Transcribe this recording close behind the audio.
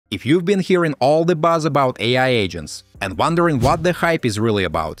If you've been hearing all the buzz about AI agents and wondering what the hype is really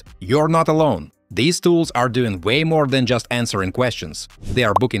about, you're not alone. These tools are doing way more than just answering questions. They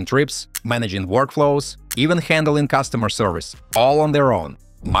are booking trips, managing workflows, even handling customer service, all on their own.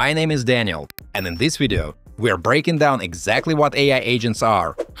 My name is Daniel, and in this video, we're breaking down exactly what AI agents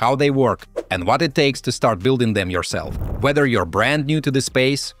are, how they work, and what it takes to start building them yourself. Whether you're brand new to the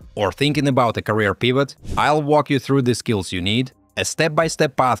space or thinking about a career pivot, I'll walk you through the skills you need, a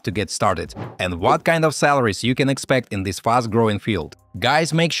step-by-step path to get started, and what kind of salaries you can expect in this fast-growing field.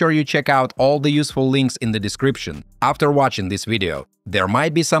 Guys, make sure you check out all the useful links in the description. After watching this video, there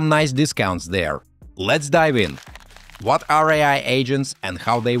might be some nice discounts there. Let's dive in. What are AI agents and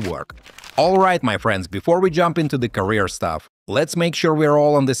how they work? Alright, my friends, before we jump into the career stuff, let's make sure we're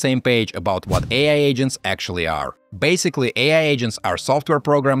all on the same page about what AI agents actually are. Basically, AI agents are software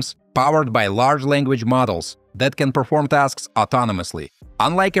programs powered by large language models that can perform tasks autonomously.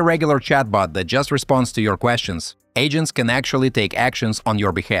 Unlike a regular chatbot that just responds to your questions, agents can actually take actions on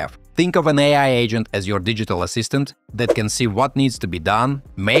your behalf. Think of an AI agent as your digital assistant that can see what needs to be done,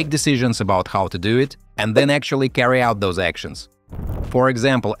 make decisions about how to do it, and then actually carry out those actions. For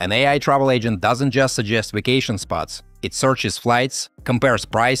example, an AI travel agent doesn't just suggest vacation spots. It searches flights, compares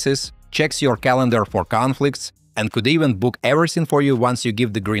prices, checks your calendar for conflicts, and could even book everything for you once you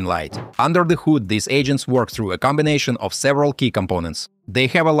give the green light. Under the hood, these agents work through a combination of several key components. They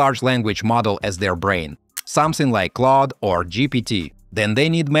have a large language model as their brain, something like Claude or GPT. Then they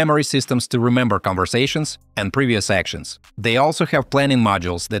need memory systems to remember conversations and previous actions. They also have planning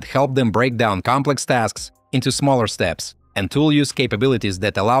modules that help them break down complex tasks into smaller steps, and tool use capabilities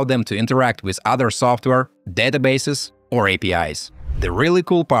that allow them to interact with other software, databases, or APIs. The really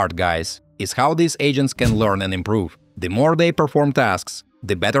cool part, guys, is how these agents can learn and improve. The more they perform tasks,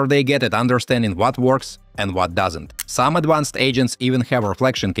 the better they get at understanding what works and what doesn't. Some advanced agents even have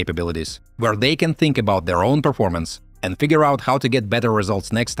reflection capabilities, where they can think about their own performance and figure out how to get better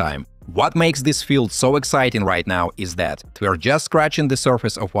results next time. What makes this field so exciting right now is that we're just scratching the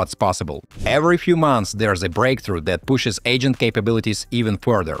surface of what's possible. Every few months there's a breakthrough that pushes agent capabilities even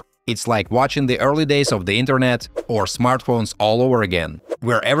further. It's like watching the early days of the internet or smartphones all over again,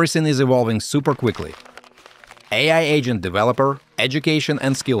 where everything is evolving super quickly. AI agent developer, education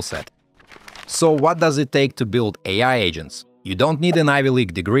and skill set. So what does it take to build AI agents? You don't need an Ivy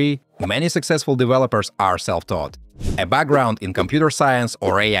League degree. Many successful developers are self-taught. A background in computer science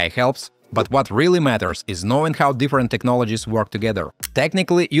or AI helps, but what really matters is knowing how different technologies work together.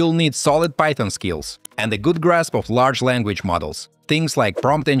 Technically, you'll need solid Python skills and a good grasp of large language models, things like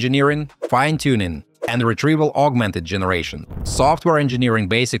prompt engineering, fine-tuning, and retrieval-augmented generation. Software engineering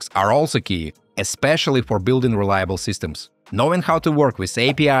basics are also key, especially for building reliable systems. Knowing how to work with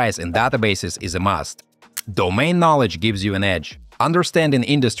APIs and databases is a must. Domain knowledge gives you an edge. Understanding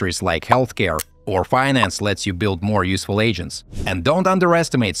industries like healthcare or finance lets you build more useful agents. And don't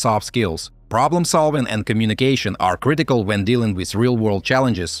underestimate soft skills. Problem solving and communication are critical when dealing with real-world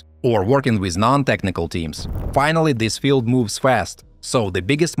challenges or working with non-technical teams. Finally, this field moves fast, so the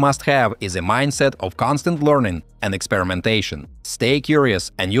biggest must-have is a mindset of constant learning and experimentation. Stay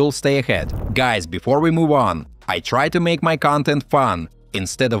curious and you'll stay ahead. Guys, before we move on, I try to make my content fun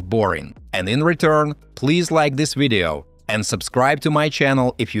instead of boring. And in return, please like this video and subscribe to my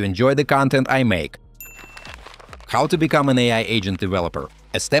channel if you enjoy the content I make. How to become an AI agent developer.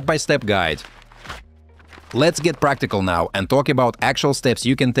 A step-by-step guide. Let's get practical now and talk about actual steps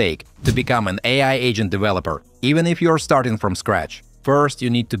you can take to become an AI agent developer, even if you're starting from scratch. First, you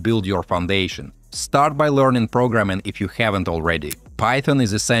need to build your foundation. Start by learning programming if you haven't already. Python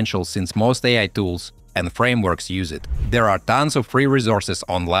is essential since most AI tools and frameworks use it. There are tons of free resources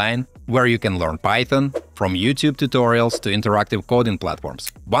online where you can learn Python, from YouTube tutorials to interactive coding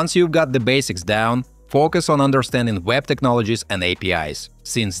platforms. Once you've got the basics down, focus on understanding web technologies and APIs,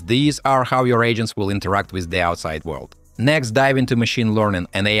 since these are how your agents will interact with the outside world. Next, dive into machine learning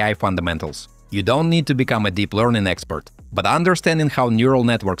and AI fundamentals. You don't need to become a deep learning expert, but understanding how neural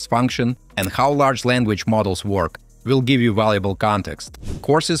networks function and how large language models work will give you valuable context.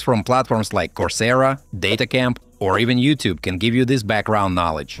 Courses from platforms like Coursera, DataCamp, or even YouTube can give you this background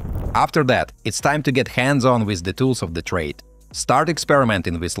knowledge. After that, it's time to get hands-on with the tools of the trade. Start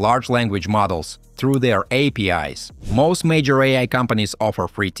experimenting with large language models through their APIs. Most major AI companies offer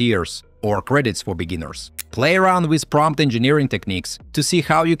free tiers or credits for beginners. Play around with prompt engineering techniques to see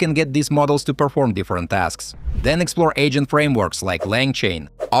how you can get these models to perform different tasks. Then explore agent frameworks like LangChain,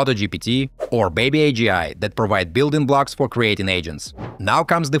 AutoGPT, or BabyAGI that provide building blocks for creating agents. Now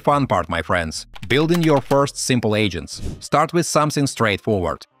comes the fun part, my friends. Building your first simple agents. Start with something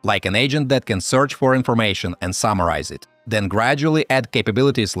straightforward, like an agent that can search for information and summarize it. then gradually add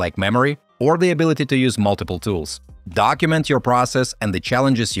capabilities like memory or the ability to use multiple tools. Document your process and the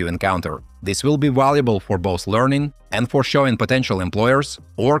challenges you encounter. This will be valuable for both learning and for showing potential employers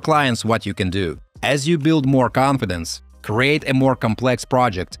or clients what you can do. As you build more confidence, create a more complex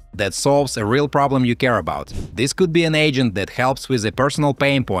project that solves a real problem you care about. This could be an agent that helps with a personal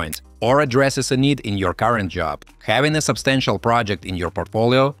pain point or addresses a need in your current job. Having a substantial project in your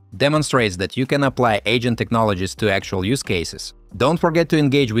portfolio demonstrates that you can apply agent technologies to actual use cases. Don't forget to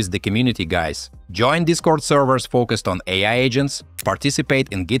engage with the community, guys. Join Discord servers focused on AI agents, participate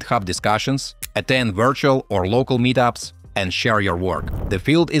in GitHub discussions, attend virtual or local meetups, and share your work. The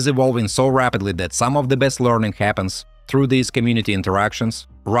field is evolving so rapidly that some of the best learning happens through these community interactions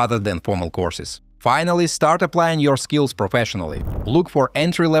rather than formal courses. Finally, start applying your skills professionally. Look for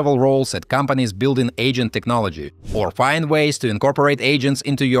entry-level roles at companies building agent technology, or find ways to incorporate agents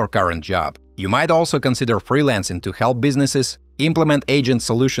into your current job. You might also consider freelancing to help businesses implement agent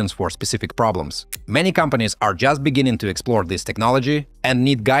solutions for specific problems. Many companies are just beginning to explore this technology and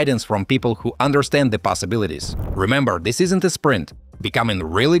need guidance from people who understand the possibilities. Remember, this isn't a sprint. Becoming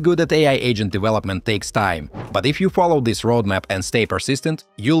really good at AI agent development takes time, but if you follow this roadmap and stay persistent,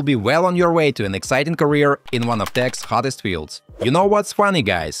 you'll be well on your way to an exciting career in one of tech's hottest fields. You know what's funny,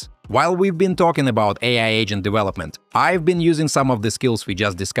 guys? While we've been talking about AI agent development, I've been using some of the skills we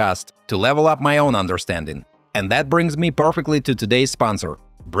just discussed to level up my own understanding. And that brings me perfectly to today's sponsor,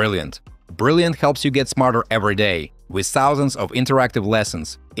 Brilliant. Brilliant helps you get smarter every day, with thousands of interactive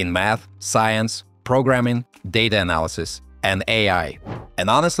lessons in math, science, programming, data analysis, and AI. And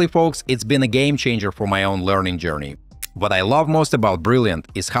honestly, folks, it's been a game changer for my own learning journey. What I love most about Brilliant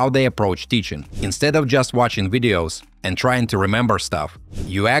is how they approach teaching. Instead of just watching videos and trying to remember stuff,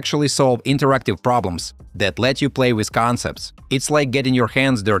 you actually solve interactive problems that let you play with concepts. It's like getting your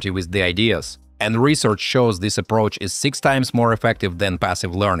hands dirty with the ideas. And research shows this approach is 6 times more effective than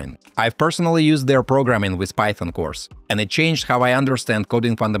passive learning. I've personally used their programming with Python course, and it changed how I understand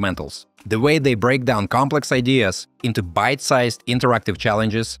coding fundamentals. The way they break down complex ideas into bite-sized interactive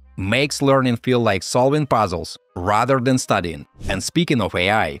challenges makes learning feel like solving puzzles rather than studying. And speaking of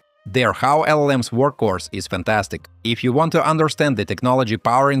AI, their How LLMs Work course is fantastic if you want to understand the technology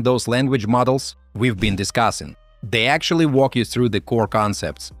powering those language models we've been discussing. They actually walk you through the core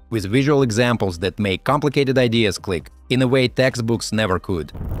concepts, with visual examples that make complicated ideas click in a way textbooks never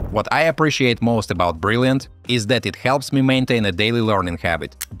could. What I appreciate most about Brilliant is that it helps me maintain a daily learning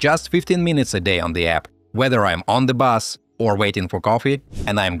habit. Just 15 minutes a day on the app, whether I'm on the bus or waiting for coffee,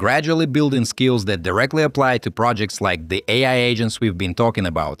 and I'm gradually building skills that directly apply to projects like the AI agents we've been talking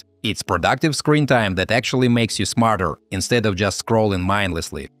about. It's productive screen time that actually makes you smarter instead of just scrolling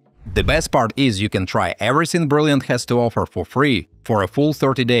mindlessly. The best part is you can try everything Brilliant has to offer for free for a full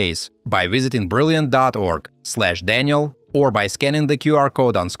 30 days by visiting brilliant.org/Daniel or by scanning the QR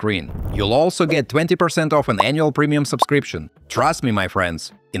code on screen. You'll also get 20% off an annual premium subscription. Trust me, my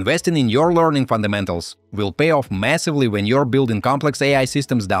friends, investing in your learning fundamentals will pay off massively when you're building complex AI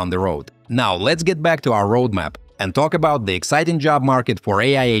systems down the road. Now let's get back to our roadmap and talk about the exciting job market for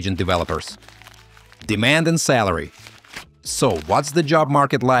AI agent developers. Demand and salary. So, what's the job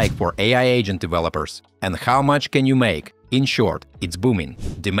market like for AI agent developers, and how much can you make? In short, it's booming.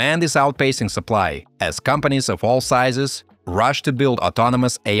 Demand is outpacing supply, as companies of all sizes rush to build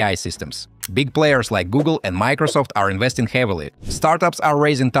autonomous AI systems. Big players like Google and Microsoft are investing heavily, startups are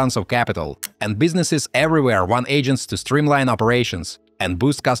raising tons of capital, and businesses everywhere want agents to streamline operations and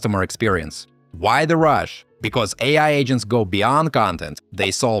boost customer experience. Why the rush? Because AI agents go beyond content.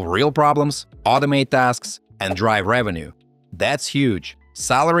 They solve real problems, automate tasks, and drive revenue. That's huge.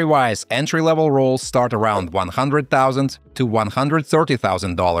 Salary-wise, entry-level roles start around $100,000 to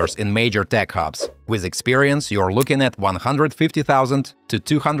 $130,000 in major tech hubs. With experience, you're looking at $150,000 to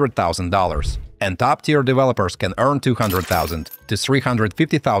 $200,000. And top-tier developers can earn $200,000 to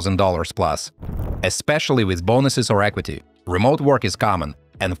 $350,000 plus, especially with bonuses or equity. Remote work is common,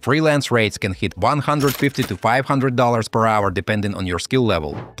 and freelance rates can hit $150 to $500 per hour depending on your skill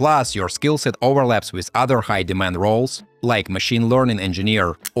level. Plus, your skill set overlaps with other high-demand roles, like machine learning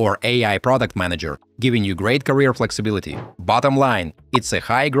engineer or AI product manager, giving you great career flexibility. Bottom line, it's a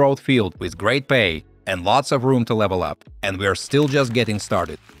high-growth field with great pay and lots of room to level up. And we're still just getting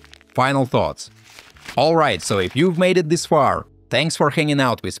started. Final thoughts. Alright, so if you've made it this far, thanks for hanging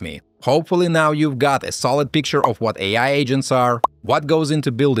out with me. Hopefully now you've got a solid picture of what AI agents are, what goes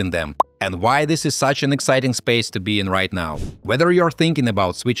into building them, and why this is such an exciting space to be in right now. Whether you're thinking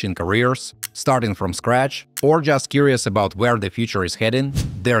about switching careers, starting from scratch, or just curious about where the future is heading,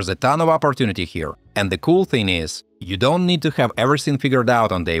 there's a ton of opportunity here. And the cool thing is, you don't need to have everything figured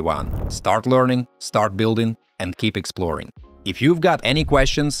out on day one. Start learning, start building, and keep exploring. If you've got any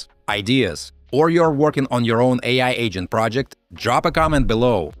questions, ideas, or you're working on your own AI agent project, drop a comment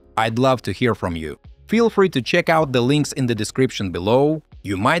below. I'd love to hear from you. Feel free to check out the links in the description below.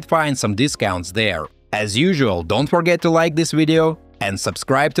 You might find some discounts there. As usual, don't forget to like this video and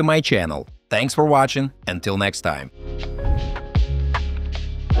subscribe to my channel. Thanks for watching. Until next time.